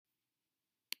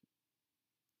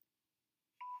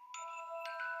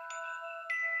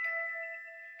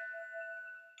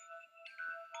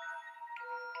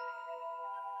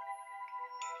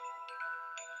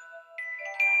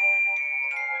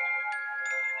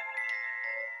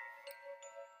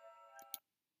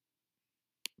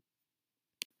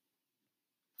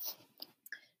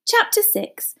Chapter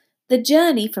 6. The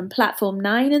Journey from Platform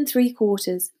 9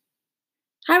 3/4.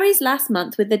 Harry's last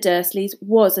month with the Dursleys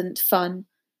wasn't fun.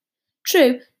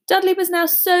 True, Dudley was now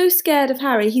so scared of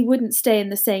Harry he wouldn't stay in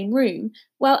the same room,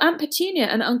 while Aunt Petunia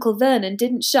and Uncle Vernon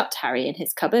didn't shut Harry in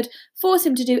his cupboard, force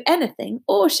him to do anything,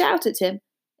 or shout at him.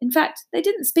 In fact, they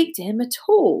didn't speak to him at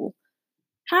all.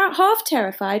 Half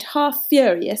terrified, half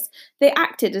furious, they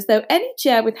acted as though any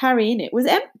chair with Harry in it was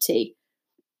empty.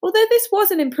 Although this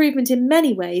was an improvement in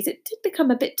many ways, it did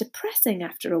become a bit depressing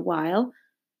after a while.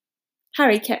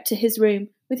 Harry kept to his room,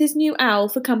 with his new owl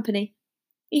for company.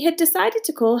 He had decided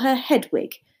to call her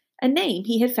Hedwig, a name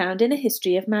he had found in a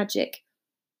history of magic.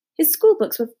 His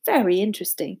schoolbooks were very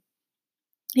interesting.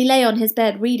 He lay on his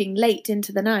bed reading late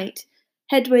into the night,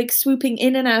 Hedwig swooping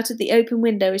in and out of the open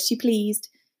window as she pleased.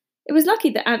 It was lucky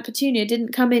that Aunt Petunia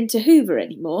didn't come in to hoover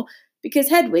any more, because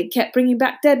Hedwig kept bringing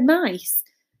back dead mice.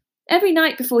 Every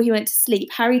night before he went to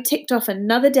sleep, Harry ticked off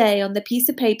another day on the piece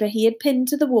of paper he had pinned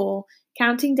to the wall,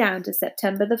 counting down to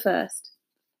September the 1st.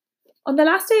 On the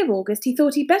last day of August, he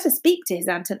thought he'd better speak to his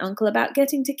aunt and uncle about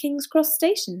getting to King's Cross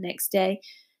Station next day,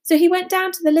 so he went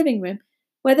down to the living room,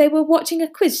 where they were watching a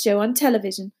quiz show on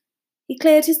television. He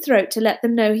cleared his throat to let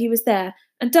them know he was there,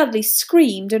 and Dudley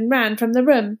screamed and ran from the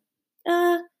room.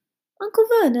 Uncle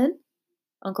Vernon?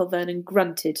 Uncle Vernon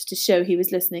grunted to show he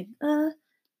was listening.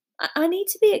 I need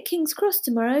to be at King's Cross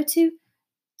tomorrow to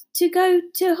go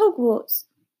to Hogwarts.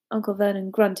 Uncle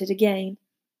Vernon grunted again.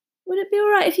 Would it be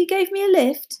all right if you gave me a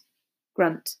lift?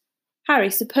 Grunt. Harry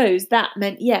supposed that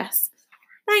meant yes.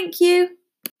 Thank you.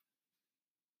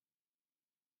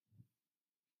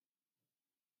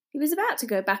 He was about to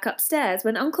go back upstairs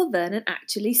when Uncle Vernon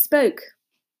actually spoke.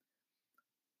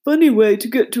 Funny way to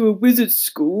get to a wizard's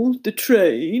school, the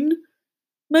train.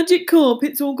 Magic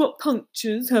carpets all got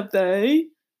punctures, have they?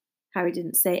 Harry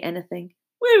didn't say anything.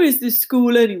 Where is this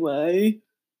school anyway?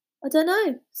 I don't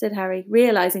know, said Harry,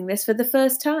 realising this for the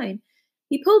first time.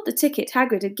 He pulled the ticket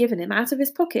Hagrid had given him out of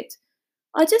his pocket.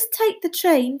 I just take the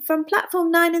train from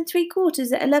platform 9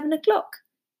 3/4 at 11 o'clock,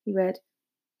 he read.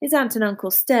 His aunt and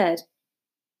uncle stared.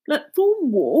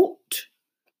 Platform what?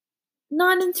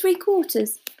 9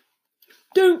 3/4.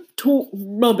 Don't talk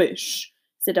rubbish,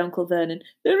 said Uncle Vernon.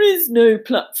 There is no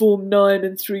platform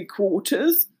 9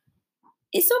 3/4.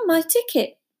 It's on my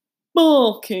ticket.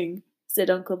 Barking, said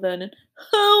Uncle Vernon.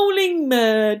 Howling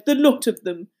mad, the lot of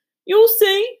them. You'll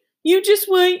see. You just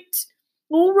wait.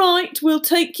 All right, we'll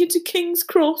take you to King's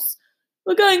Cross.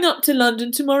 We're going up to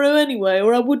London tomorrow anyway,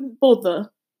 or I wouldn't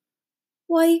bother.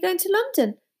 Why are you going to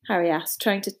London? Harry asked,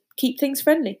 trying to keep things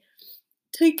friendly.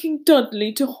 Taking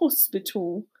Dudley to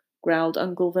hospital, growled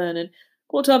Uncle Vernon.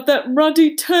 Got to have that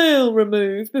ruddy tail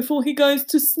removed before he goes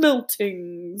to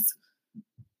Smeltings.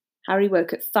 Harry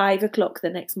woke at 5 o'clock the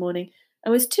next morning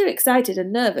and was too excited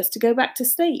and nervous to go back to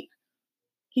sleep.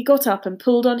 He got up and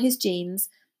pulled on his jeans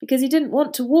because he didn't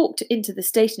want to walk into the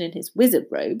station in his wizard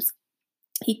robes.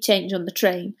 He'd change on the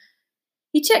train.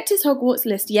 He checked his Hogwarts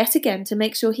list yet again to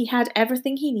make sure he had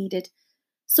everything he needed,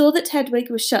 saw that Hedwig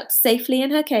was shut safely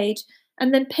in her cage,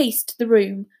 and then paced the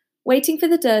room, waiting for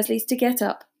the Dursleys to get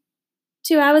up.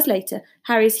 2 hours later,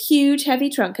 Harry's huge, heavy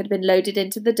trunk had been loaded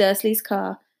into the Dursleys'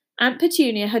 car. Aunt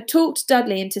Petunia had talked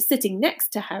Dudley into sitting next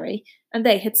to Harry, and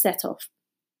they had set off.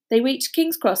 They reached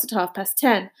King's Cross at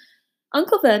 10:30.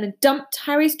 Uncle Vernon dumped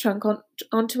Harry's trunk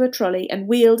onto a trolley and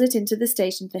wheeled it into the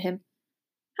station for him.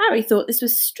 Harry thought this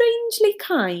was strangely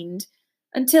kind,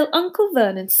 until Uncle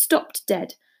Vernon stopped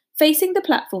dead, facing the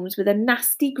platforms with a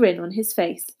nasty grin on his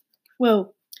face.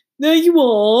 Well, there you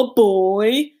are,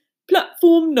 boy.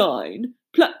 Platform 9,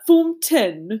 platform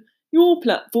 10. Your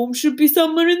platform should be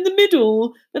somewhere in the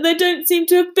middle, and they don't seem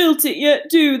to have built it yet,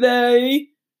 do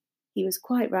they? He was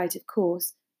quite right, of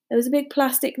course. There was a big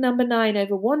plastic number 9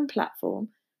 over one platform,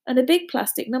 and a big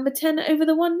plastic number 10 over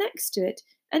the one next to it,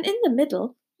 and in the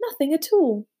middle, nothing at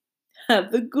all.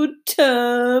 Have a good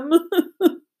term,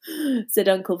 said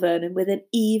Uncle Vernon with an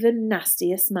even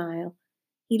nastier smile.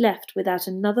 He left without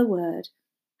another word.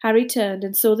 Harry turned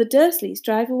and saw the Dursleys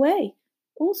drive away.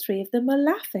 All 3 of them were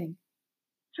laughing.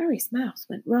 Harry's mouth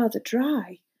went rather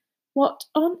dry. What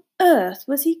on earth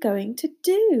was he going to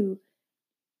do?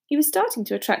 He was starting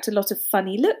to attract a lot of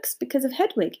funny looks because of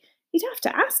Hedwig. He'd have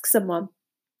to ask someone.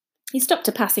 He stopped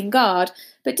a passing guard,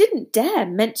 but didn't dare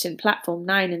mention platform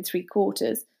 9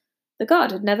 3/4. The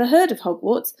guard had never heard of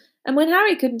Hogwarts, and when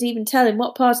Harry couldn't even tell him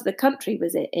what part of the country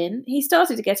was it in, he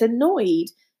started to get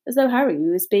annoyed, as though Harry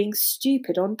was being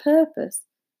stupid on purpose.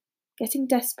 Getting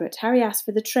desperate, Harry asked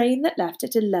for the train that left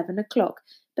at 11 o'clock,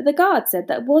 but the guard said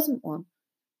that wasn't one.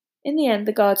 In the end,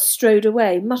 the guard strode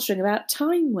away, muttering about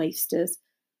time wasters.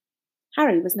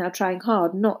 Harry was now trying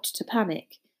hard not to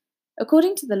panic.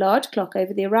 According to the large clock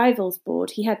over the arrivals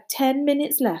board, he had 10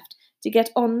 minutes left to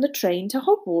get on the train to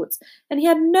Hogwarts, and he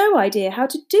had no idea how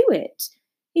to do it.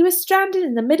 He was stranded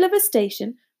in the middle of a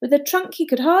station with a trunk he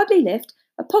could hardly lift,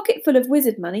 a pocket full of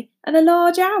wizard money, and a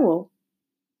large owl.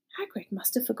 Hagrid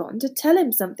must have forgotten to tell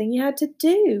him something he had to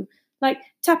do, like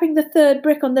tapping the third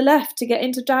brick on the left to get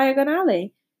into Diagon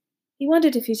Alley. He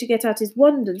wondered if he should get out his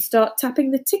wand and start tapping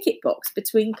the ticket box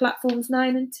between platforms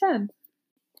 9 and 10.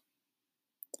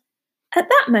 At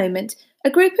that moment, a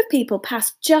group of people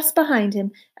passed just behind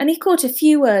him, and he caught a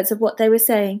few words of what they were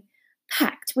saying.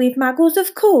 "Packed with muggles,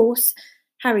 of course."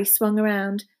 Harry swung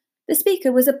around. The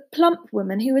speaker was a plump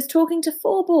woman who was talking to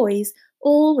 4 boys,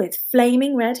 all with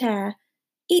flaming red hair.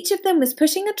 Each of them was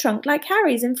pushing a trunk like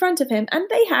Harry's in front of him, and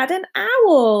they had an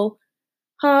owl.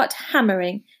 Heart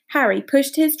hammering, Harry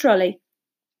pushed his trolley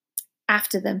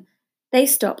after them. They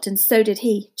stopped, and so did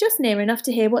he, just near enough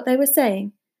to hear what they were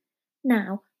saying.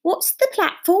 "Now, what's the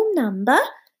platform number?"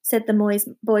 said the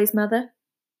boy's mother.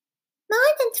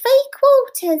 9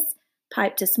 3/4,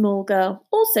 piped a small girl,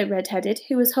 also red-headed,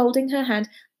 who was holding her hand.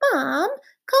 "Mum,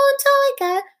 can't I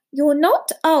go?" "You're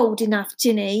not old enough,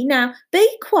 Ginny. Now,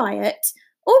 be quiet.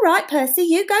 All right, Percy,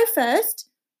 you go first."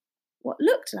 What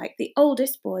looked like the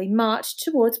oldest boy marched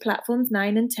towards platforms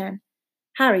 9 and 10.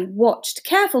 Harry watched,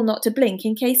 careful not to blink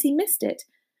in case he missed it.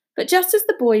 But just as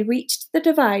the boy reached the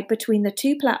divide between the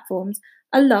 2 platforms,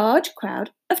 a large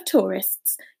crowd of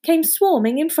tourists came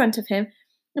swarming in front of him,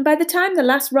 and by the time the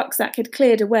last rucksack had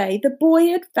cleared away, the boy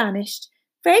had vanished.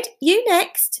 "Fred, you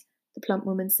next," the plump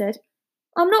woman said.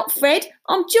 "I'm not Fred,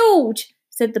 I'm George,"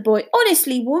 said the boy.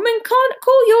 "Honestly, woman, can't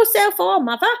call yourself our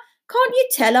mother. Can't you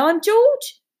tell I'm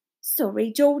George?"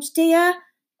 "Sorry, George dear.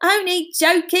 Only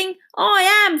joking. I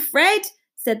am Fred,"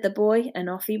 said the boy, and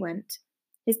off he went.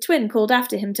 His twin called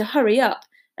after him to hurry up,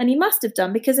 and he must have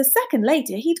done because a second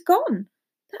later he'd gone.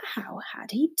 But how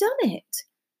had he done it?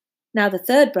 Now the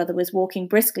third brother was walking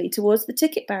briskly towards the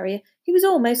ticket barrier. He was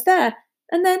almost there,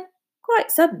 and then, quite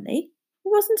suddenly, he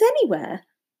wasn't anywhere.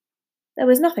 There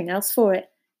was nothing else for it.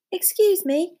 "Excuse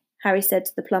me," Harry said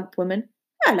to the plump woman.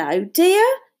 "Hello, dear,"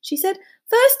 she said.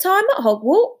 "First time at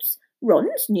Hogwarts.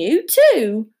 Ron's new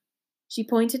too." She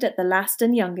pointed at the last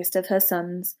and youngest of her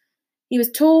sons. He was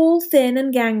tall, thin,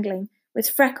 and gangling, with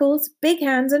freckles, big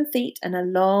hands and feet, and a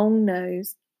long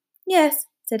nose. "Yes,"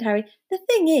 said Harry. The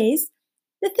thing is,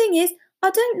 I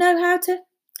don't know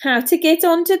how to get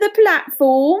onto the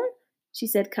platform," she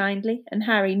said kindly, and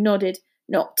Harry nodded.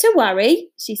 "Not to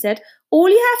worry," she said. "All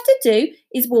you have to do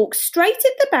is walk straight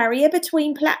at the barrier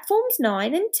between platforms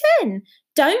 9 and 10.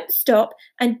 Don't stop,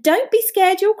 and don't be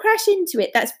scared you'll crash into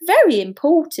it. That's very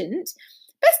important.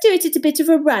 Best do it at a bit of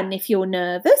a run if you're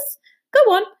nervous. Go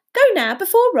on, go now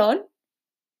before Ron."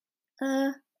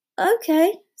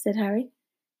 Okay," said Harry.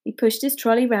 He pushed his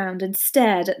trolley round and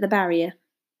stared at the barrier.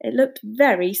 It looked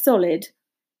very solid.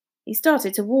 He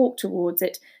started to walk towards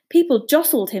it. People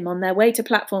jostled him on their way to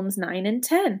platforms 9 and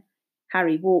 10.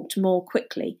 Harry walked more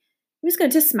quickly. He was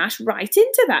going to smash right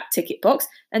into that ticket box,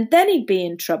 and then he'd be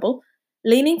in trouble.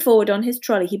 Leaning forward on his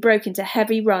trolley, he broke into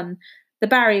heavy run. The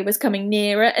barrier was coming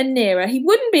nearer and nearer. He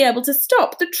wouldn't be able to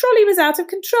stop. The trolley was out of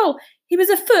control. He was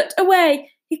a foot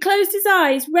away. He closed his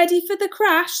eyes, ready for the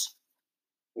crash.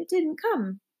 It didn't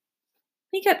come.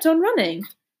 He kept on running.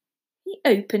 He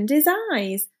opened his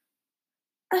eyes.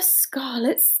 A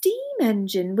scarlet steam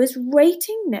engine was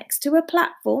rating next to a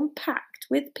platform packed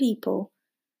with people.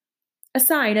 A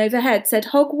sign overhead said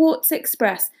Hogwarts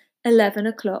Express, 11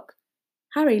 o'clock.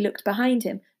 Harry looked behind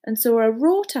him and saw a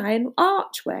wrought iron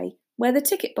archway where the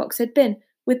ticket box had been,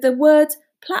 with the words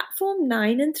Platform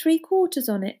 9 3/4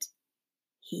 on it.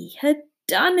 He had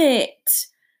done it.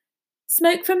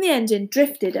 Smoke from the engine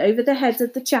drifted over the heads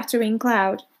of the chattering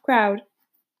crowd,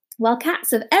 while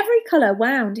cats of every colour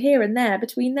wound here and there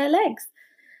between their legs.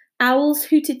 Owls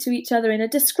hooted to each other in a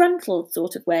disgruntled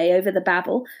sort of way over the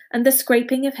babble and the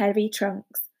scraping of heavy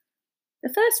trunks.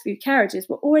 The first few carriages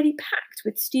were already packed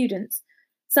with students,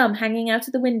 some hanging out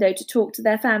of the window to talk to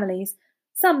their families,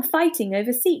 some fighting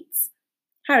over seats.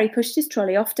 Harry pushed his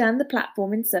trolley off down the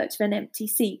platform in search of an empty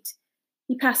seat.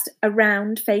 He passed a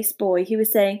round-faced boy who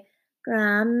was saying,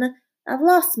 "Gran, I've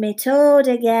lost me toad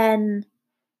again."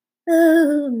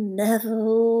 "Oh,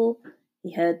 Neville,"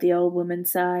 he heard the old woman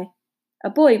sigh. A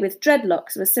boy with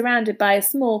dreadlocks was surrounded by a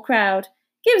small crowd.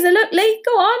 "Give us a look, Lee,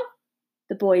 go on."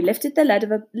 The boy lifted the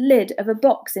lid of a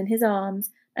box in his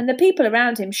arms, and the people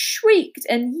around him shrieked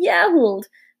and yelled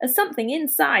as something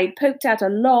inside poked out a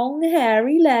long,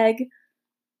 hairy leg.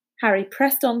 Harry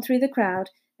pressed on through the crowd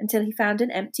until he found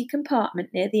an empty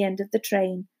compartment near the end of the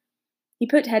train. He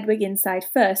put Hedwig inside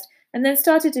first, and then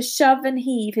started to shove and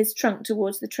heave his trunk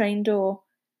towards the train door.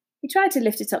 He tried to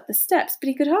lift it up the steps, but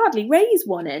he could hardly raise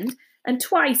one end, and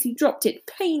twice he dropped it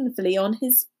painfully on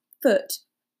his foot.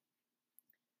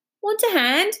 "Want a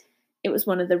hand?" It was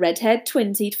one of the red-haired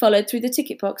twins he'd followed through the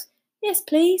ticket box. "Yes,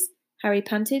 please," Harry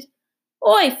panted.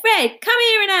 "Oi, Fred, come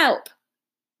here and help!"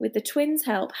 With the twins'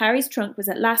 help, Harry's trunk was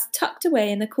at last tucked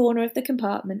away in the corner of the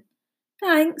compartment.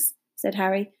 "Thanks," said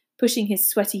Harry, pushing his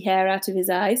sweaty hair out of his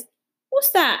eyes.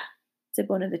 "What's that?" said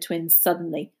one of the twins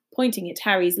suddenly, pointing at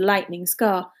Harry's lightning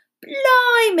scar.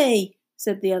 "Blimey!"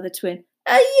 said the other twin.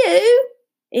 "Are you?"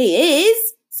 "He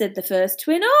is," said the first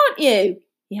twin, "aren't you?"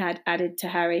 he had added to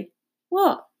Harry.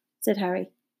 "What?" said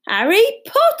Harry. "Harry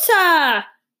Potter!"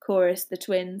 chorused the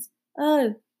twins.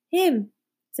 "Oh, him,"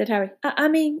 said Harry. I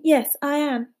mean, yes, I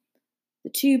am." The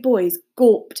two boys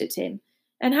gawped at him,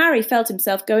 and Harry felt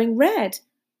himself going red.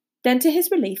 Then, to his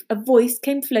relief, a voice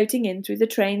came floating in through the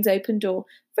train's open door.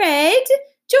 "Fred!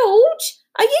 George!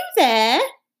 Are you there?"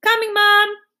 "Coming,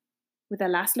 Mum." With a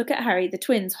last look at Harry, the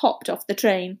twins hopped off the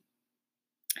train.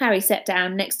 Harry sat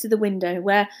down next to the window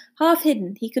where, half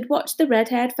hidden, he could watch the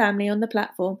red-haired family on the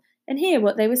platform and hear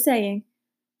what they were saying.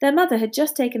 Their mother had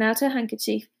just taken out her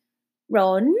handkerchief.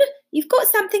 "Ron, you've got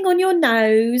something on your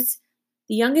nose."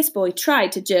 The youngest boy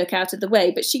tried to jerk out of the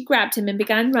way, but she grabbed him and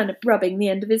began rubbing the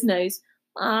end of his nose.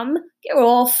 "Mum, get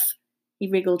off." He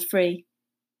wriggled free.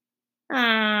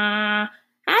 "Ah,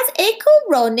 has Ickle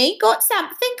Ronnie got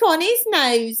something on his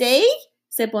nosy?"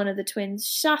 said one of the twins.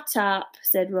 "Shut up,"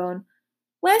 said Ron.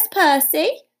 "Where's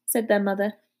Percy?" said their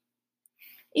mother.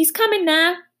 "He's coming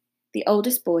now." The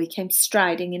oldest boy came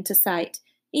striding into sight.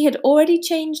 He had already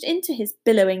changed into his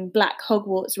billowing black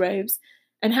Hogwarts robes,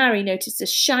 and Harry noticed a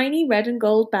shiny red and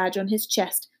gold badge on his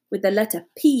chest with the letter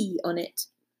P on it.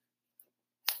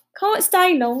 "Can't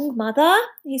stay long, Mother,"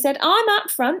 he said. "I'm up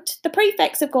front. The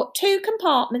prefects have got 2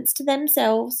 compartments to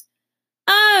themselves."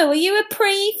 "Oh, are you a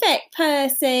prefect,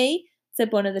 Percy?"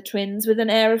 said one of the twins with an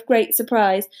air of great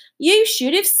surprise. "You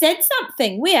should have said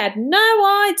something. We had no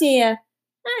idea."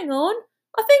 "Hang on,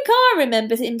 I think I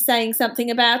remember him saying something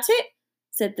about it,"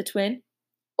 said the twin.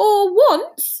 "Or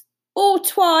once, or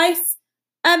twice,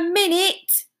 a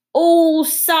minute, all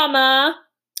summer."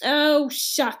 "Oh,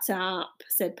 shut up,"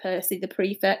 said Percy the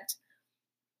prefect.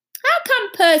 "How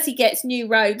come Percy gets new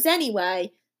robes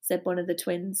anyway?" said one of the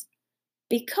twins.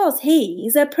 "Because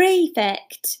he's a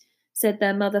prefect," said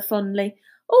their mother fondly.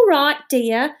 "All right,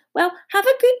 dear. Well, have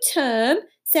a good term.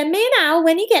 Send me an owl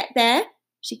when you get there."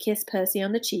 She kissed Percy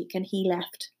on the cheek and he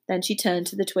left. Then she turned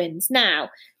to the twins.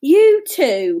 "Now, you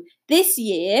two, this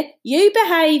year, you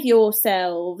behave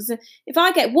yourselves. If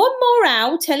I get one more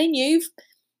owl telling you've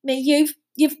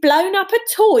blown up a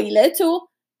toilet or..."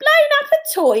 "Blown up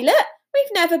a toilet?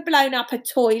 We've never blown up a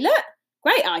toilet."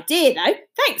 "Great idea, though.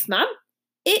 Thanks, Mum."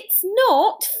 "It's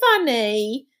not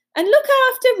funny. And look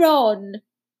after Ron."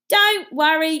 "Don't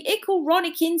worry, Ickle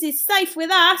Ronikins is safe with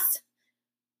us."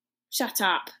 "Shut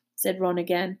up," said Ron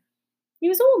again. He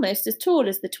was almost as tall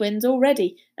as the twins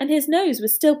already, and his nose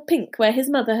was still pink where his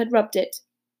mother had rubbed it.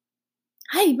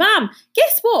 "Hey, Mum,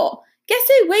 guess what? Guess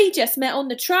who we just met on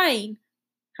the train?"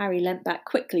 Harry leant back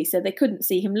quickly so they couldn't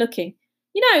see him looking.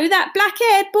 "You know who that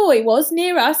black-haired boy was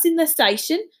near us in the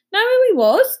station? Know who he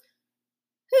was?"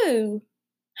 "Who?"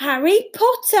 "Harry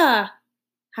Potter."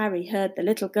 Harry heard the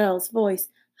little girl's voice.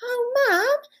 "Oh,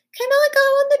 Mum, can I go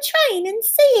on the train and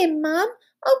see him, Mum?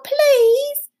 Oh,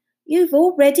 please." "You've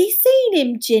already seen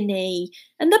him, Ginny,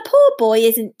 and the poor boy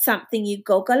isn't something you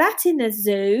goggle at in a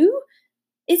zoo."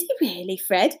 "Is he really,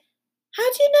 Fred?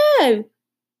 How do you know?"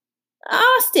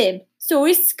 "Asked him. Saw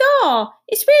his scar.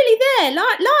 It's really there,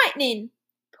 like lightning."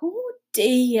 "Poor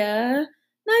dear.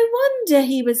 No wonder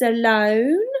he was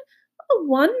alone. I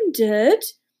wondered.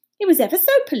 He was ever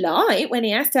so polite when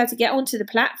he asked how to get onto the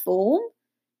platform."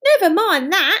 "Never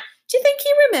mind that. Do you think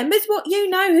he remembers what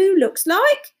you-know-who looks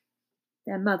like?"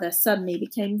 Their mother suddenly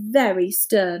became very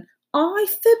stern. "I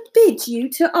forbid you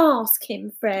to ask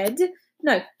him, Fred.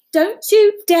 No, don't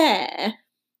you dare.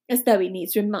 As though he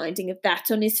needs reminding of that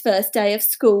on his first day of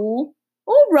school."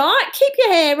 "All right, keep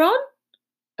your hair on."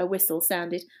 A whistle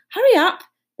sounded. "Hurry up,"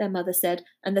 their mother said,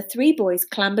 and the 3 boys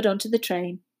clambered onto the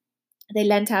train. They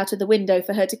leant out of the window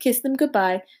for her to kiss them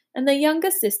goodbye, and their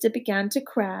younger sister began to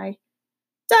cry.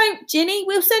 "Don't, Ginny,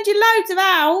 we'll send you loads of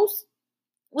owls.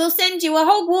 We'll send you a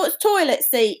Hogwarts toilet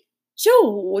seat."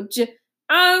 "George!"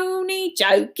 "Only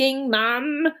joking,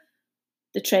 Mum."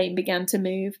 The train began to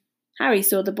move. Harry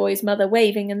saw the boy's mother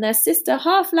waving and their sister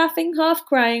half laughing, half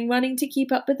crying, running to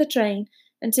keep up with the train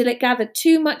until it gathered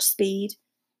too much speed.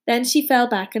 Then she fell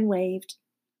back and waved.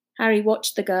 Harry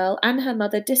watched the girl and her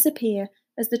mother disappear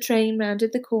as the train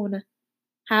rounded the corner.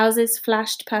 Houses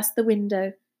flashed past the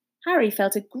window. Harry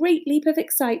felt a great leap of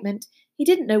excitement. He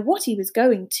didn't know what he was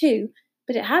going to,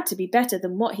 but it had to be better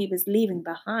than what he was leaving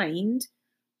behind.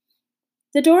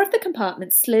 The door of the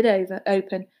compartment slid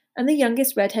open, and the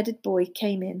youngest red-headed boy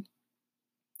came in.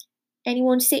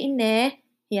 "Anyone sitting there?"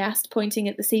 he asked, pointing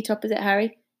at the seat opposite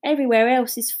Harry. "Everywhere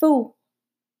else is full."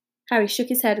 Harry shook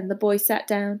his head and the boy sat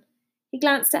down. He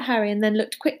glanced at Harry and then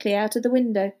looked quickly out of the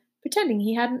window, pretending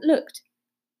he hadn't looked.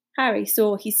 Harry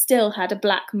saw he still had a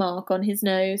black mark on his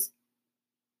nose.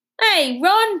 "Hey,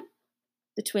 Ron!"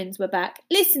 The twins were back.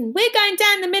 "Listen, we're going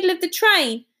down the middle of the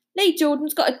train. Lee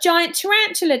Jordan's got a giant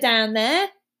tarantula down there."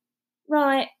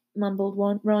 "Right," mumbled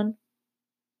Ron.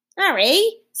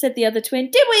 "Harry," said the other twin,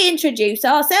 "did we introduce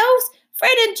ourselves?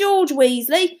 Fred and George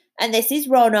Weasley, and this is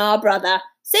Ron, our brother.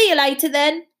 See you later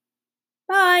then."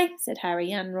 "Bye," said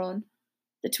Harry and Ron.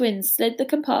 The twins slid the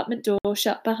compartment door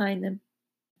shut behind them.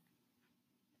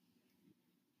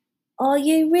 "Are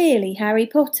you really Harry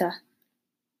Potter?"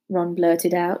 Ron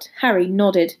blurted out. Harry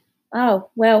nodded. "Oh,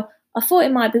 well, I thought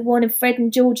it might be one of Fred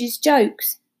and George's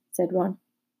jokes," said Ron.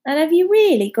 "And have you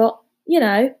really got,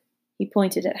 he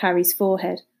pointed at Harry's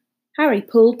forehead. Harry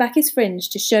pulled back his fringe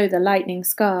to show the lightning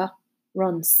scar.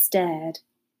 Ron stared.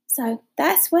 "So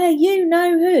that's where you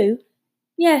know who?"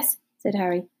 "Yes," said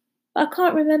Harry, "but I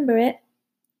can't remember it."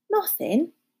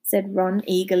 "Nothing?" said Ron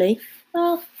eagerly.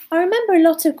 "Well, I remember a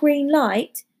lot of green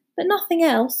light, but nothing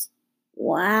else."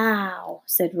 "Wow,"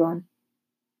 said Ron.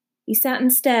 He sat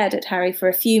and stared at Harry for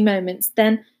a few moments,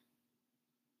 then,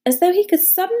 as though he could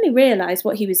suddenly realise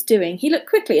what he was doing, he looked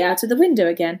quickly out of the window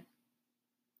again.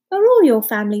 "Are all your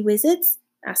family wizards?"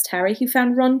 asked Harry, who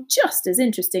found Ron just as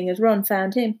interesting as Ron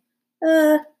found him.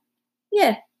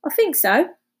 Yeah, I think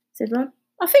so," said Ron.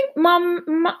 "I think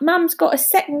Mum's got a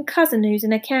second cousin who's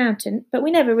an accountant, but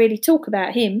we never really talk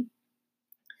about him."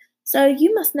 "So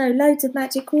you must know loads of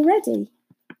magic already."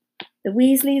 The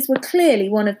Weasleys were clearly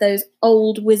one of those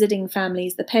old wizarding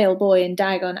families the pale boy in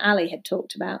Diagon Alley had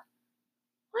talked about.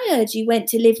 "I heard you went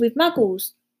to live with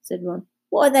Muggles," said Ron.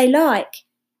 "What are they like?"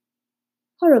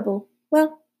 "Horrible.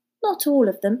 Well, not all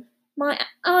of them. My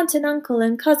aunt and uncle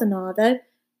and cousin are, though.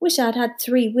 Wish I'd had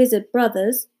 3 wizard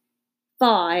brothers."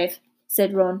 "5,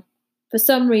 said Ron. For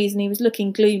some reason he was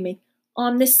looking gloomy.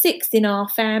 "I'm the 6th in our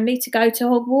family to go to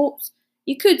Hogwarts.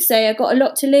 You could say I got a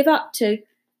lot to live up to.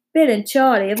 Bill and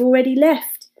Charlie have already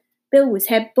left. Bill was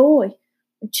head boy,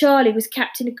 and Charlie was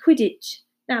captain of Quidditch.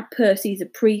 Now Percy's a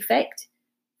prefect.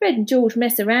 Fred and George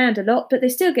mess around a lot, but they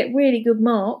still get really good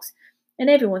marks, and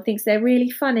everyone thinks they're really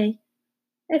funny.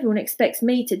 Everyone expects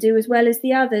me to do as well as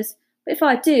the others, but if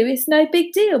I do, it's no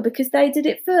big deal because they did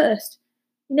it first.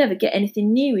 You never get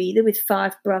anything new either with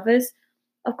 5 brothers.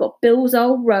 I've got Bill's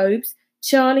old robes,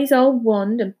 Charlie's old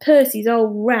wand, and Percy's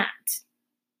old rat."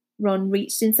 Ron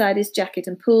reached inside his jacket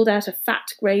and pulled out a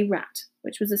fat grey rat,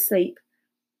 which was asleep.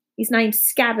 "His name's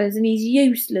Scabbers, and he's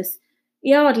useless.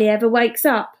 He hardly ever wakes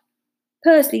up.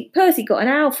 Percy got an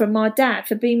owl from my dad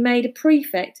for being made a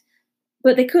prefect,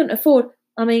 but they couldn't afford.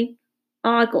 I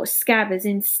got Scabbers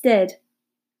instead."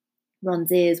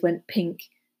 Ron's ears went pink.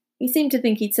 He seemed to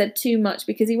think he'd said too much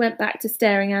because he went back to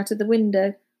staring out of the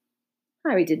window.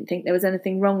 Harry didn't think there was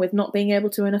anything wrong with not being able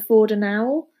to afford an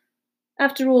owl.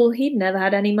 After all, he'd never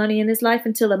had any money in his life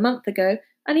until a month ago,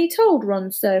 and he told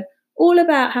Ron so, all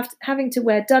about having to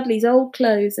wear Dudley's old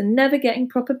clothes and never getting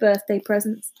proper birthday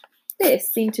presents. This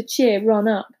seemed to cheer Ron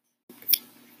up.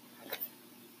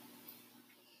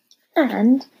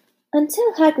 "And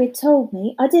until Hagrid told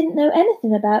me, I didn't know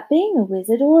anything about being a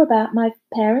wizard or about my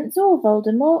parents or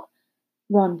Voldemort."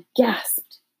 Ron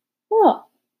gasped. "What?"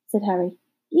 said Harry.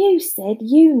 "You said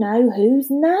you know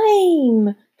whose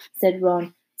name," said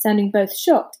Ron, sounding both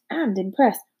shocked and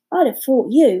impressed. "I'd have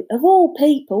thought you, of all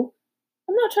people."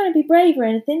 "I'm not trying to be brave or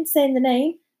anything, saying the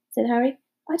name," said Harry.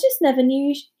 "I just never knew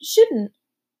you shouldn't.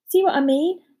 See what I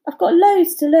mean? I've got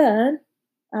loads to learn,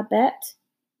 I bet,"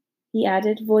 he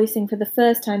added, voicing for the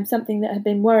first time something that had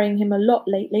been worrying him a lot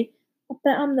lately. "I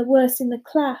bet I'm the worst in the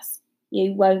class."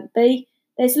 "You won't be.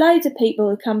 There's loads of people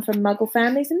who come from Muggle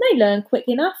families, and they learn quick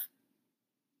enough."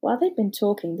 While they'd been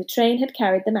talking, the train had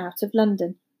carried them out of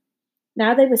London.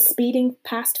 Now they were speeding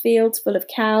past fields full of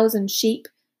cows and sheep.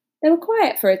 They were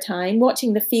quiet for a time,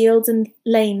 watching the fields and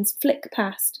lanes flick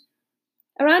past.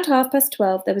 Around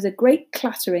 12:30 there was a great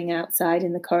clattering outside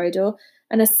in the corridor,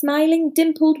 and a smiling,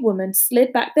 dimpled woman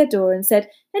slid back their door and said,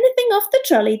 "Anything off the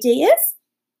trolley, dears?"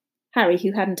 Harry,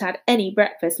 who hadn't had any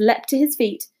breakfast, leapt to his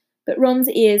feet, but Ron's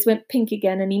ears went pink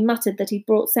again and he muttered that he'd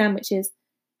brought sandwiches.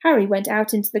 Harry went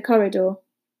out into the corridor.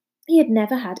 He had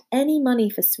never had any money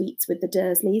for sweets with the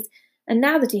Dursleys, and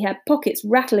now that he had pockets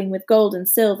rattling with gold and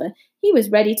silver, he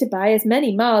was ready to buy as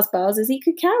many Mars bars as he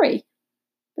could carry.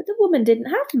 But the woman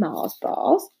didn't have Mars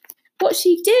bars. What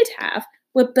she did have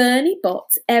were Bernie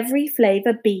Bott's every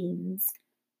flavour beans,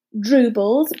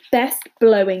 Drubel's best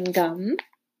blowing gum,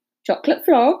 chocolate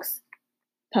frogs,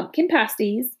 pumpkin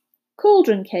pasties,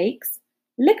 cauldron cakes,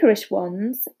 licorice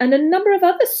wands, and a number of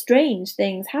other strange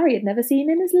things Harry had never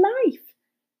seen in his life.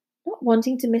 Not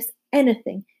wanting to miss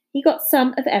anything, he got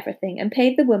some of everything and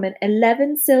paid the woman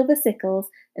 11 silver sickles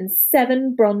and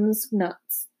 7 bronze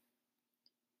nuts.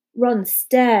 Ron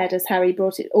stared as Harry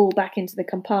brought it all back into the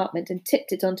compartment and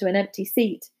tipped it onto an empty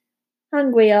seat.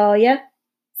 "Hungry, are you?"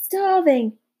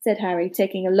 "Starving," said Harry,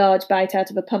 taking a large bite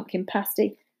out of a pumpkin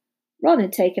pasty. Ron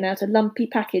had taken out a lumpy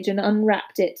package and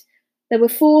unwrapped it. There were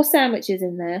 4 sandwiches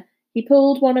in there. He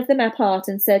pulled one of them apart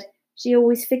and said, "She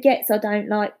always forgets I don't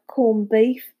like corned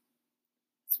beef."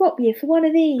 "Swap you for one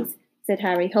of these," said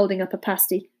Harry, holding up a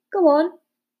pasty. "Go on."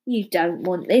 "You don't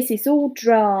want this, it's all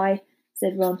dry,"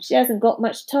 said Ron. "She hasn't got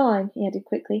much time," he added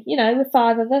quickly. "You know, with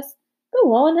 5 of us."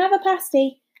 "Go on, have a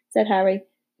pasty," said Harry,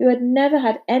 who had never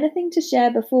had anything to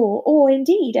share before, or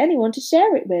indeed anyone to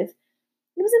share it with.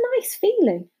 It was a nice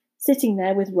feeling, sitting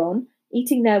there with Ron,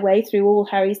 eating their way through all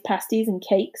Harry's pasties and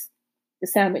cakes. The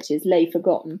sandwiches lay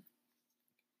forgotten.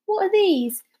 "What are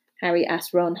these?" Harry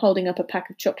asked Ron, holding up a pack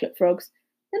of chocolate frogs.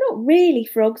 "They're not really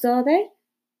frogs, are they?"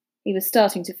 He was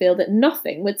starting to feel that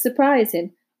nothing would surprise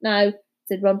him. "No,"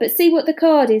 said Ron, "but see what the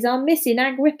card is. I'm missing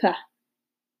Agrippa."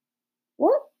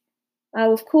 "What?"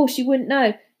 "Oh, of course you wouldn't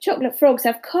know. Chocolate frogs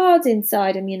have cards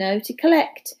inside them, you know, to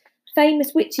collect.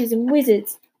 Famous witches and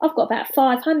wizards. I've got about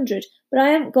 500, but I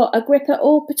haven't got Agrippa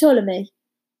or Ptolemy."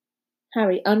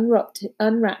 Harry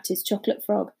unwrapped his chocolate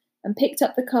frog and picked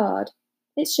up the card.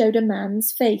 It showed a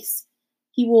man's face.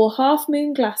 He wore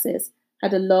half-moon glasses,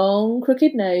 had a long,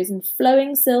 crooked nose and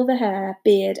flowing silver hair,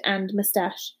 beard and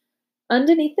moustache.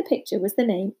 Underneath the picture was the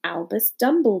name Albus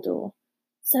Dumbledore.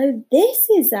 "So this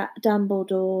is that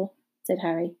Dumbledore," said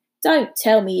Harry. "Don't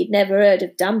tell me you'd never heard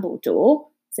of Dumbledore,"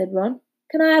 said Ron.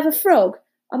 "Can I have a frog?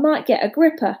 I might get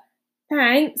Agrippa."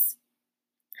 "Thanks."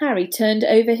 Harry turned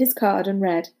over his card and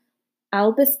read,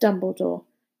 "Albus Dumbledore,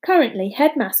 currently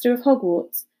headmaster of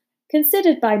Hogwarts,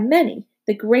 considered by many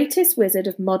the greatest wizard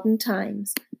of modern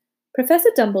times. Professor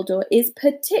Dumbledore is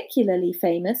particularly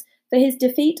famous for his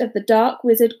defeat of the dark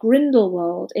wizard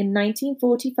Grindelwald in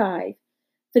 1945,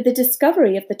 for the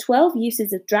discovery of the 12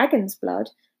 uses of dragon's blood,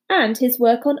 and his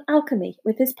work on alchemy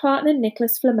with his partner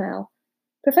Nicholas Flamel.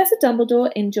 Professor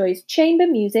Dumbledore enjoys chamber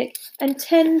music and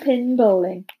 10-pin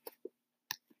bowling."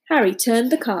 Harry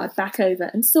turned the card back over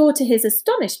and saw to his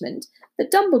astonishment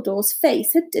that Dumbledore's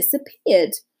face had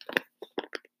disappeared.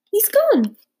 "He's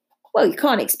gone." "Well, you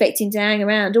can't expect him to hang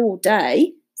around all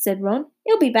day," said Ron.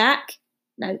 "He'll be back.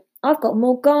 No, I've got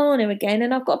Morgana again,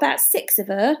 and I've got about 6 of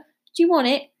her. Do you want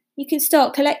it? You can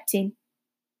start collecting."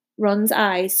 Ron's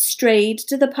eyes strayed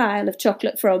to the pile of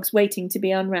chocolate frogs waiting to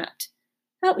be unwrapped.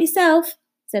 "Help yourself,"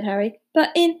 said Harry.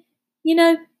 "But in,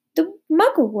 the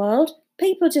Muggle world,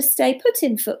 people just stay put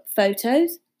in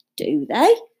photos." "Do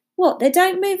they? What, they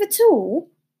don't move at all?"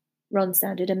 Ron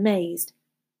sounded amazed.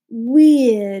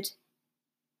 "Weird."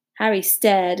 Harry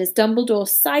stared as Dumbledore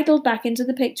sidled back into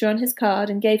the picture on his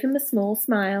card and gave him a small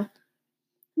smile.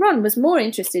 Ron was more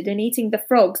interested in eating the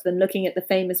frogs than looking at the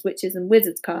famous witches and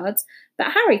wizards cards,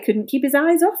 but Harry couldn't keep his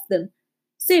eyes off them.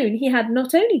 Soon he had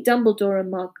not only Dumbledore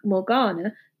and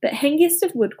Morgana, but Hengist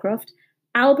of Woodcroft,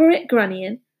 Alberic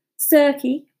Grunion,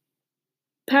 Circe,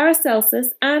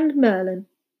 Paracelsus, and Merlin.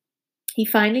 He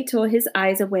finally tore his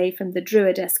eyes away from the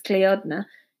druidess Cleodna,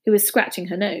 who was scratching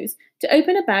her nose, to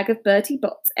open a bag of Bertie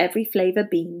Bott's every flavour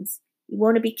beans. "You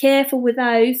want to be careful with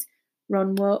those,"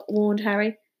 Ron warned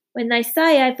Harry. "When they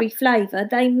say every flavour,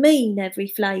 they mean every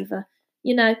flavour.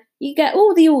 You get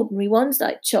all the ordinary ones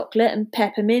like chocolate and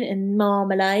peppermint and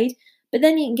marmalade, but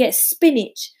then you can get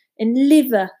spinach and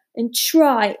liver and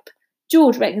tripe.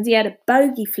 George reckons he had a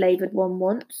bogey-flavoured one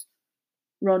once."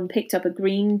 Ron picked up a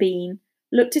green bean,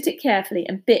 looked at it carefully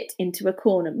and bit into a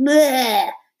corner.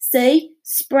 "Bleh! See?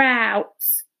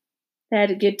 Sprouts." They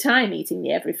had a good time eating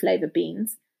the every flavour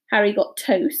beans. Harry got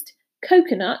toast,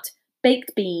 coconut,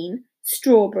 baked bean,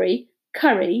 strawberry,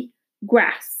 curry,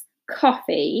 grass,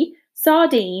 coffee,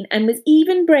 sardine, and was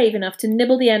even brave enough to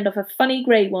nibble the end off a funny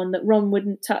grey one that Ron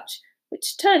wouldn't touch,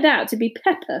 which turned out to be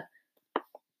pepper.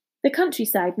 The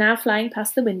countryside, now flying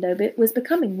past the window, was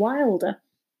becoming wilder.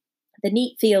 The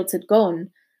neat fields had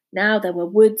gone. Now there were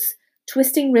woods,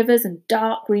 twisting rivers, and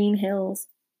dark green hills.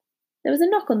 There was a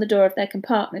knock on the door of their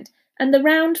compartment, and the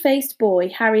round-faced boy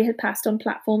Harry had passed on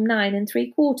platform 9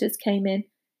 3/4 came in.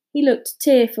 He looked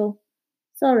tearful.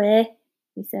 "Sorry,"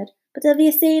 he said. "But have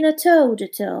you seen a toad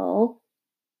at all?"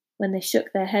 When they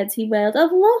shook their heads, he wailed,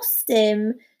 "I've lost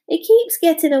him. He keeps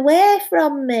getting away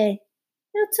from me."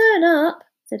 "He'll turn up,"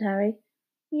 said Harry.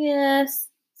 "Yes,"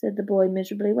 said the boy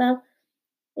miserably. "Well,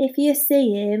 if you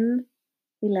see him—"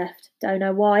 He left. "Don't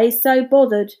know why he's so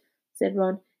bothered," said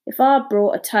Ron. "If I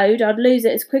brought a toad, I'd lose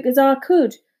it as quick as I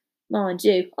could. Mind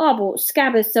you, I bought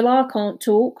Scabbers so I can't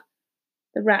talk."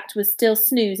 The rat was still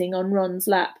snoozing on Ron's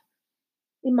lap.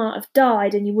 "He might have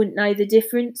died and you wouldn't know the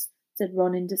difference," said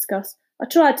Ron in disgust. "I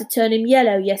tried to turn him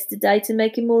yellow yesterday to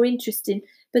make him more interesting,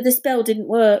 but the spell didn't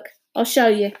work. I'll show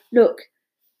you. Look."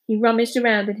 He rummaged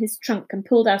around in his trunk and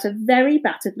pulled out a very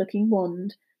battered-looking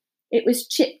wand. It was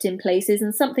chipped in places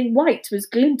and something white was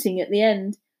glinting at the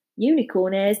end.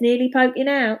 Unicorn hairs nearly poking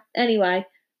out. Anyway,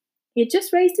 he had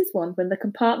just raised his wand when the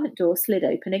compartment door slid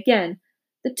open again.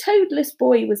 The toadless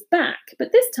boy was back,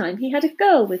 but this time he had a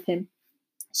girl with him.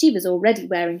 She was already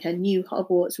wearing her new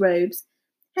Hogwarts robes.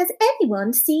 "Has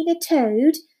anyone seen a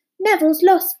toad? Neville's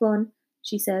lost one,"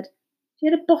 she said. She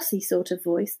had a bossy sort of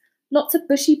voice, lots of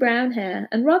bushy brown hair,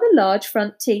 and rather large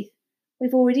front teeth.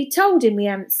 "We've already told him we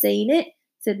haven't seen it,"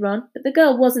 said Ron, but the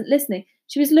girl wasn't listening.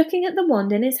 She was looking at the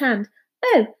wand in his hand.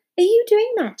 "Oh, are you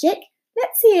doing magic?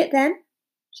 Let's see it then."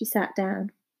 She sat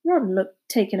down. Ron looked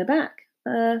taken aback.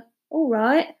 All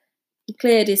right." He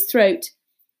cleared his throat.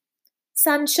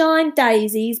 "Sunshine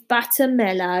daisies, butter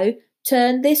mellow,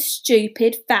 turn this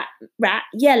stupid fat rat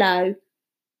yellow."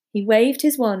 He waved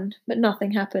his wand, but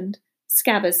nothing happened.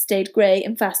 Scabbers stayed grey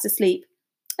and fast asleep.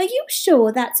 "Are you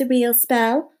sure that's a real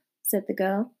spell?" said the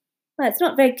girl. "Well, it's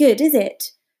not very good, is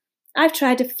it? I've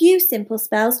tried a few simple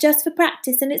spells just for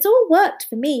practice, and it's all worked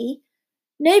for me.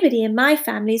 Nobody in my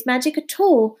family's magic at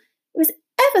all. It was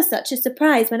ever such a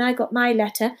surprise when I got my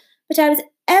letter, but I was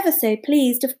ever so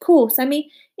pleased, of course. I mean,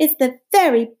 it's the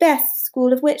very best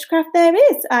school of witchcraft there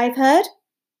is, I've heard.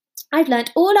 I've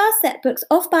learnt all our set books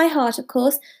off by heart, of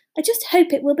course. I just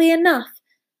hope it will be enough.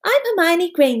 I'm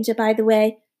Hermione Granger, by the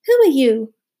way. Who are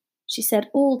you?" She said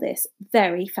all this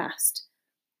very fast.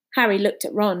 Harry looked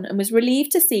at Ron and was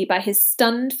relieved to see by his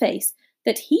stunned face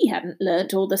that he hadn't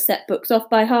learnt all the set books off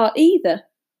by heart either.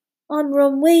 "I'm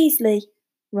Ron Weasley,"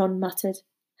 Ron muttered.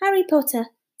 "Harry Potter,"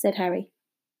 said Harry.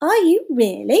 "Are you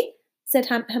really?" said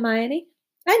Hermione.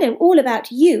 "I know all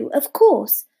about you, of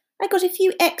course. I got a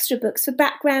few extra books for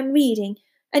background reading,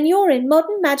 and you're in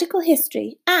modern magical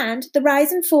history, and the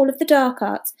rise and fall of the dark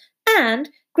arts, and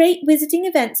great wizarding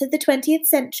events of the 20th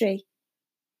century.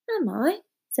 "Am I?"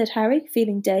 said Harry,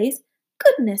 feeling dazed.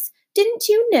 "Goodness, didn't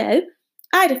you know?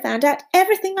 I'd have found out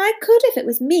everything I could if it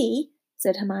was me,"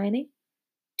 said Hermione.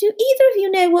 "Do either of you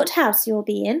know what house you'll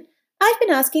be in? I've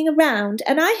been asking around,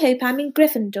 and I hope I'm in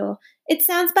Gryffindor. It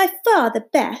sounds by far the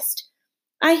best.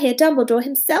 I hear Dumbledore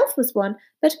himself was one,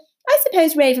 but I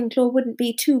suppose Ravenclaw wouldn't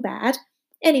be too bad.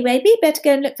 Anyway, we'd better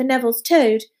go and look for Neville's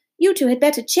toad. You two had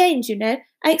better change, you know.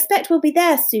 I expect we'll be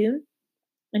there soon."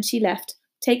 And she left,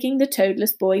 taking the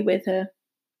toadless boy with her.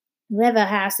 Whatever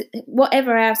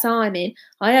house I'm in,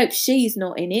 I hope she's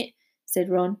not in it," said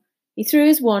Ron. He threw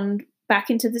his wand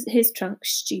back into his trunk.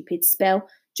 "Stupid spell.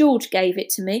 George gave it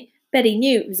to me. Bet he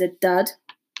knew it was a dud."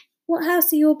 "What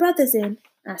house are your brothers in?"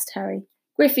 asked Harry.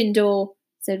 "Gryffindor,"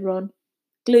 said Ron.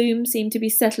 Gloom seemed to be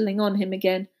settling on him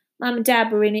again. "Mum and Dad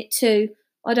were in it too.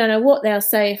 I don't know what they'll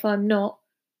say if I'm not.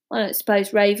 I don't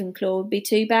suppose Ravenclaw would be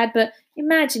too bad, but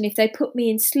imagine if they put me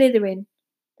in Slytherin.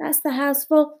 That's the house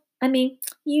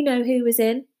you know who was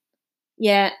in."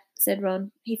 "Yeah," said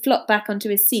Ron. He flopped back onto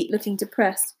his seat, looking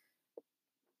depressed.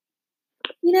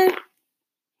 "You know,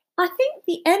 I think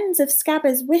the ends of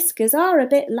Scabbers' whiskers are a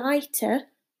bit lighter,"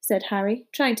 said Harry,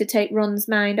 trying to take Ron's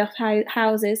mind off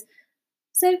houses.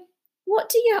 "So, what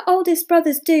do your oldest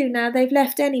brothers do now they've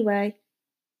left anyway?"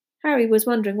 Harry was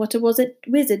wondering what a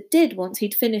wizard did once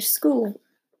he'd finished school.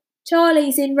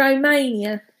 "Charlie's in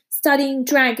Romania, studying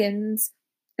dragons,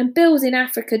 and Bill's in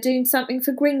Africa doing something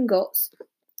for Gringotts,"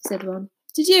 said Ron.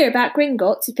 "Did you hear about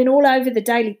Gringotts? It's been all over the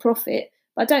Daily Prophet,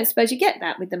 but I don't suppose you get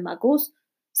that with the Muggles.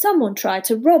 Someone tried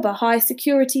to rob a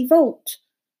high-security vault."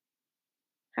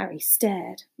 Harry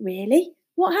stared. "Really?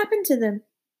 What happened to them?"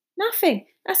 "Nothing.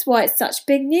 That's why it's such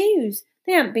big news.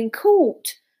 They haven't been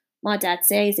caught. My dad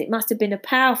says it must have been a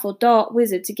powerful dark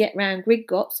wizard to get round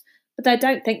Gringotts, but I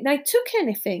don't think they took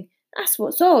anything. That's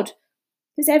what's odd.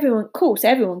 Because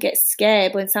everyone gets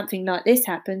scared when something like this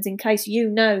happens in case you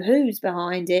know who's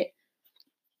behind it."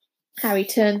 Harry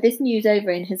turned this news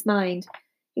over in his mind.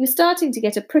 He was starting to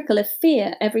get a prickle of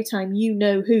fear every time "you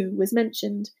know who" was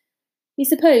mentioned. He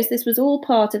supposed this was all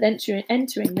part of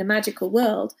entering the magical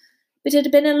world, but it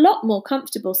had been a lot more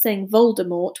comfortable saying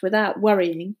Voldemort without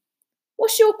worrying.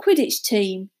 "What's your Quidditch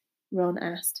team?" Ron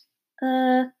asked.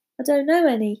 I don't know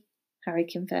any, Harry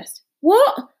confessed.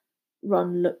 What?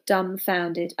 Ron looked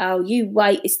dumbfounded. Oh, you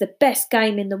wait, it's the best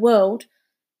game in the world.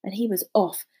 And he was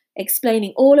off,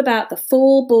 explaining all about the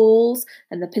 4 balls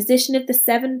and the position of the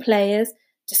 7 players,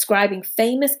 describing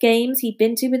famous games he'd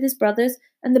been to with his brothers,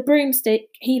 and the broomstick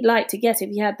he'd like to get if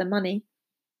he had the money.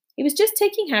 He was just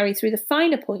taking Harry through the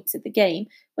finer points of the game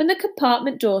when the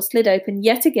compartment door slid open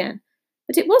yet again,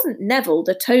 but it wasn't Neville,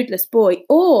 the toadless boy,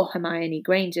 or Hermione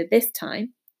Granger this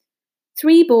time.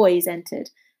 3 boys entered,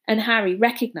 and Harry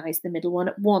recognised the middle one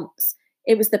at once.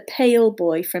 It was the pale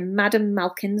boy from Madame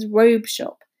Malkin's robe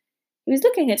shop. He was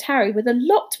looking at Harry with a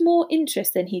lot more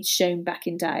interest than he'd shown back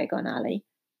in Diagon Alley.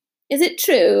 Is it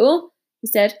true? He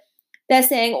said. They're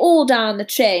saying all down the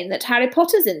train that Harry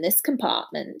Potter's in this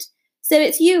compartment. So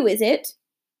it's you, is it?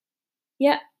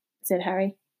 Yeah, said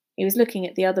Harry. He was looking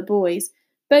at the other boys.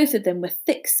 Both of them were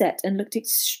thick-set and looked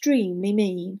extremely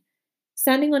mean.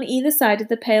 Standing on either side of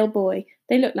the pale boy,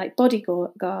 they looked like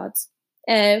bodyguards.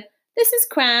 Oh, this is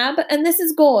Crabbe and this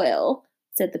is Goyle,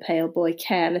 said the pale boy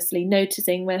carelessly,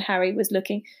 noticing when Harry was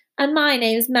looking. And my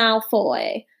name's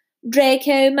Malfoy.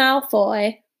 Draco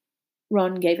Malfoy.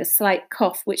 Ron gave a slight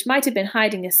cough, which might have been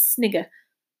hiding a snigger.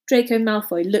 Draco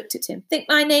Malfoy looked at him. Think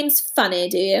my name's funny,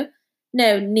 do you?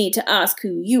 No need to ask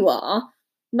who you are.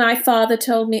 My father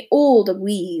told me all the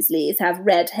Weasleys have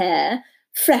red hair,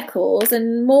 freckles,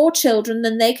 and more children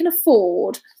than they can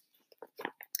afford.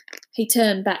 He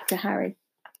turned back to Harry.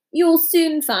 You'll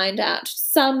soon find out.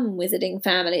 Some wizarding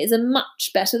families are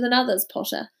much better than others,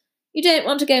 Potter. You don't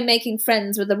want to go making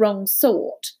friends with the wrong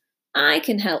sort. I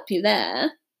can help you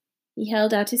there. He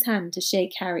held out his hand to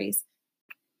shake Harry's.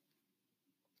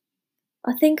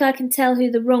 I think I can tell who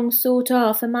the wrong sort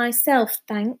are for myself,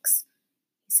 thanks,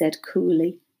 he said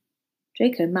coolly.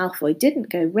 Draco Malfoy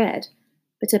didn't go red,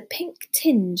 but a pink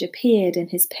tinge appeared in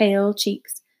his pale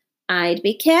cheeks. I'd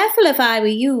be careful if I were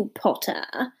you,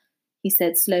 Potter, he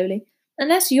said slowly.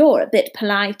 Unless you're a bit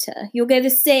politer, you'll go the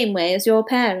same way as your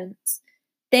parents.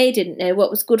 They didn't know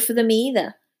what was good for them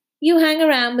either. You hang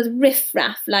around with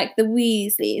riff-raff like the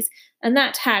Weasleys and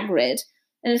that Hagrid,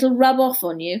 and it'll rub off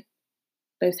on you.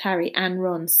 Both Harry and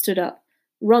Ron stood up.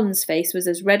 Ron's face was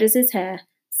as red as his hair.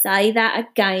 Say that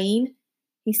again,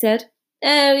 he said.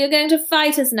 Oh, you're going to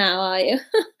fight us now, are you?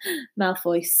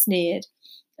 Malfoy sneered.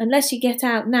 Unless you get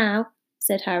out now,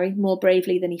 said Harry, more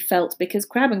bravely than he felt, because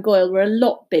Crabbe and Goyle were a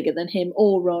lot bigger than him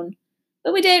or Ron.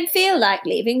 But we don't feel like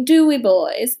leaving, do we,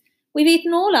 boys? We've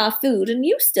eaten all our food, and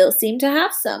you still seem to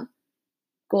have some.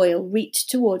 Goyle reached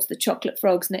towards the chocolate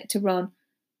frogs next to Ron.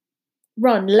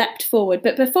 Ron leapt forward,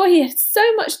 but before he had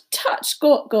so much touched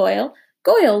Goyle,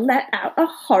 Goyle let out a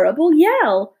horrible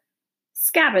yell.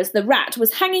 Scabbers the rat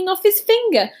was hanging off his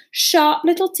finger, sharp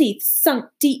little teeth sunk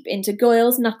deep into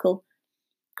Goyle's knuckle.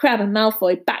 Crabbe and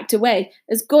Malfoy backed away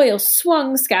as Goyle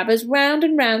swung Scabbers round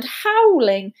and round,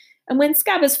 howling, and when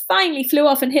Scabbers finally flew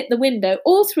off and hit the window,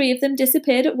 all 3 of them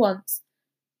disappeared at once.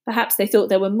 Perhaps they thought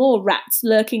there were more rats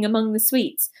lurking among the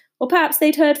sweets, or perhaps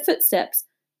they'd heard footsteps,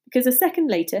 because a second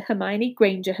later Hermione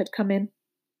Granger had come in.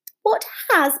 What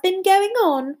has been going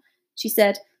on? She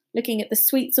said, looking at the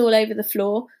sweets all over the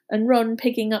floor, and Ron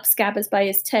picking up Scabbers by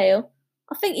his tail.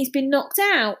 I think he's been knocked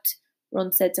out,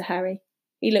 Ron said to Harry.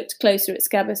 He looked closer at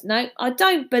Scabbers. No, I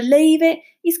don't believe it.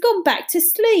 He's gone back to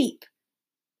sleep.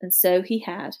 And so he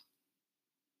had.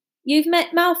 You've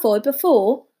met Malfoy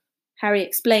before? Harry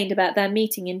explained about their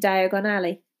meeting in Diagon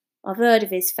Alley. I've heard of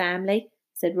his family,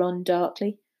 said Ron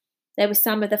darkly. They were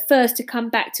some of the first to come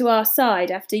back to our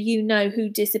side after you-know-who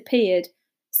disappeared.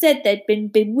 Said they'd been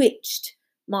bewitched.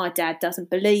 My dad doesn't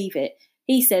believe it.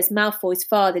 He says Malfoy's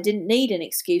father didn't need an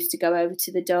excuse to go over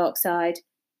to the dark side.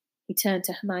 He turned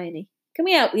to Hermione. Can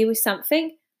we help you with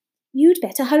something? You'd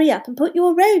better hurry up and put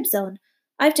your robes on.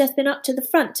 I've just been up to the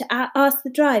front to ask the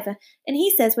driver, and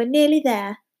he says we're nearly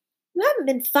there. You haven't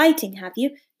been fighting, have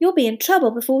you? You'll be in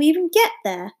trouble before we even get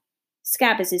there.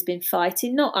 Scabbers has been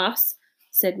fighting, not us,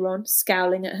 said Ron,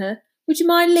 scowling at her. Would you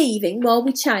mind leaving while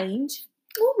we change?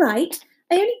 All right.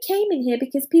 I only came in here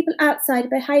because people outside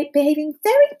are behaving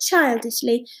very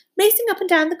childishly, racing up and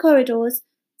down the corridors,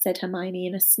 said Hermione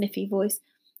in a sniffy voice.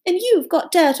 And you've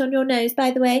got dirt on your nose,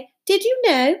 by the way. Did you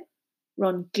know?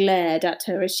 Ron glared at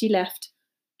her as she left.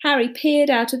 Harry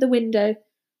peered out of the window.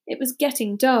 It was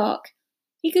getting dark.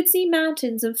 He could see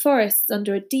mountains and forests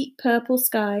under a deep purple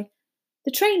sky.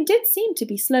 The train did seem to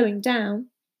be slowing down.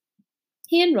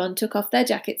 He and Ron took off their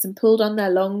jackets and pulled on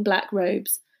their long black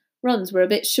robes. Ron's were a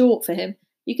bit short for him.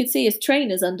 You could see his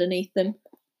trainers underneath them.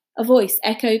 A voice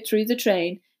echoed through the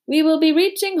train. We will be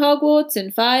reaching Hogwarts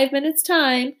in 5 minutes'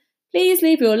 time. Please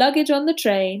leave your luggage on the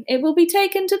train. It will be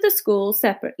taken to the school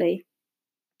separately.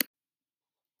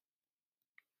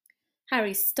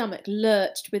 Harry's stomach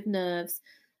lurched with nerves,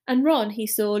 and Ron, he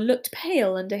saw, looked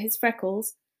pale under his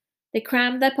freckles. They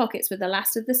crammed their pockets with the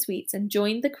last of the sweets and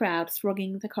joined the crowd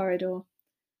thronging the corridor.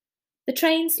 The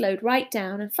train slowed right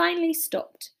down and finally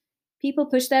stopped. People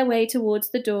pushed their way towards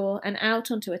the door and out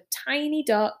onto a tiny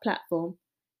dark platform.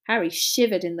 Harry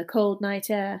shivered in the cold night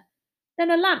air.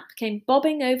 Then a lamp came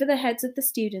bobbing over the heads of the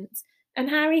students, and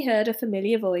Harry heard a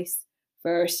familiar voice.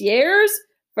 First years?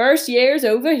 First years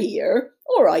over here.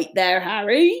 All right there,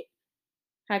 Harry.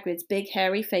 Hagrid's big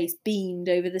hairy face beamed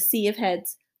over the sea of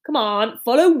heads. Come on,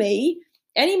 follow me.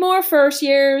 Any more first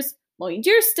years? Mind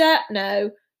your step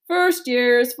now. First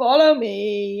years, follow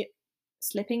me.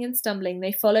 Slipping and stumbling,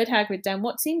 they followed Hagrid down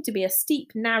what seemed to be a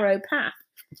steep, narrow path.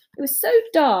 It was so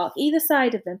dark either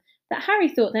side of them that Harry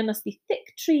thought there must be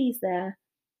thick trees there.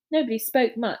 Nobody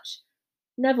spoke much.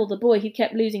 Neville, the boy who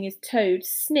kept losing his toad,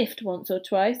 sniffed once or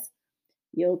twice.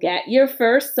 You'll get your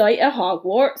first sight of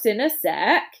Hogwarts in a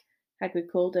sec,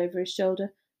 Hagrid called over his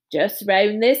shoulder. Just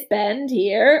round this bend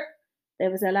here.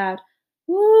 There was a loud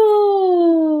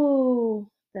 "Woo!"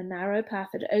 The narrow path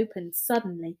had opened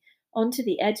suddenly onto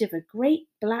the edge of a great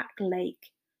black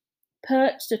lake.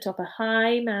 Perched atop a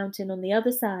high mountain on the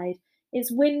other side,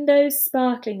 its windows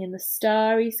sparkling in the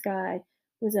starry sky,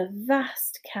 was a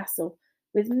vast castle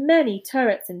with many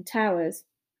turrets and towers.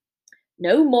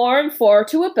 No more'n 4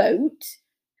 to a boat,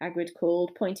 Hagrid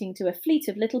called, pointing to a fleet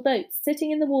of little boats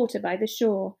sitting in the water by the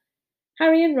shore.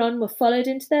 Harry and Ron were followed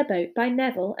into their boat by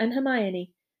Neville and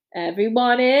Hermione.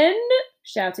 Everyone in,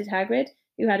 shouted Hagrid,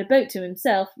 who had a boat to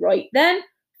himself. Right then,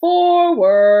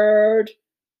 forward!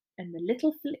 And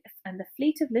the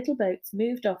fleet of little boats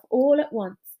moved off all at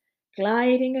once,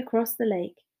 gliding across the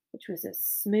lake, which was as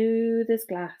smooth as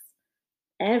glass.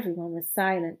 Everyone was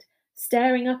silent,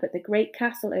 staring up at the great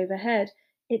castle overhead.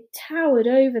 It towered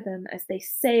over them as they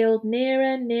sailed nearer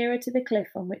and nearer to the cliff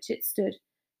on which it stood.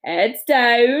 Heads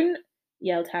down,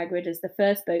 yelled Hagrid as the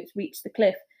first boats reached the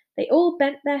cliff. They all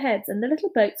bent their heads, and the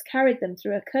little boats carried them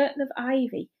through a curtain of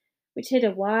ivy, which hid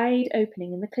a wide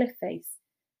opening in the cliff face.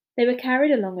 They were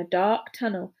carried along a dark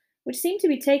tunnel, which seemed to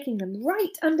be taking them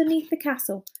right underneath the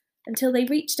castle, until they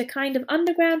reached a kind of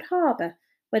underground harbour,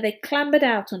 where they clambered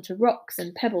out onto rocks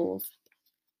and pebbles.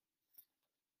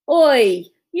 Oi,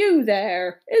 you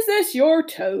there! Is this your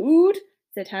toad?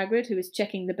 Said Hagrid, who was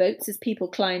checking the boats as people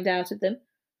climbed out of them.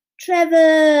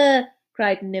 Trevor!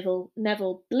 Cried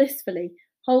Neville blissfully,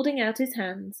 holding out his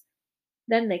hands.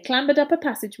 Then they clambered up a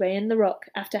passageway in the rock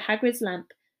after Hagrid's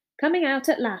lamp, coming out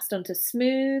at last onto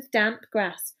smooth, damp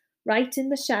grass, right in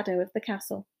the shadow of the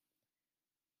castle.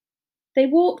 They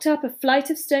walked up a flight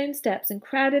of stone steps and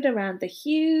crowded around the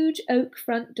huge oak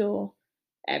front door.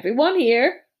 Everyone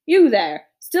here? You there?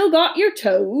 Still got your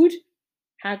toad?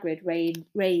 Hagrid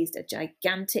raised a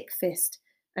gigantic fist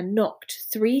and knocked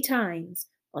 3 times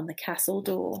on the castle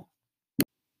door.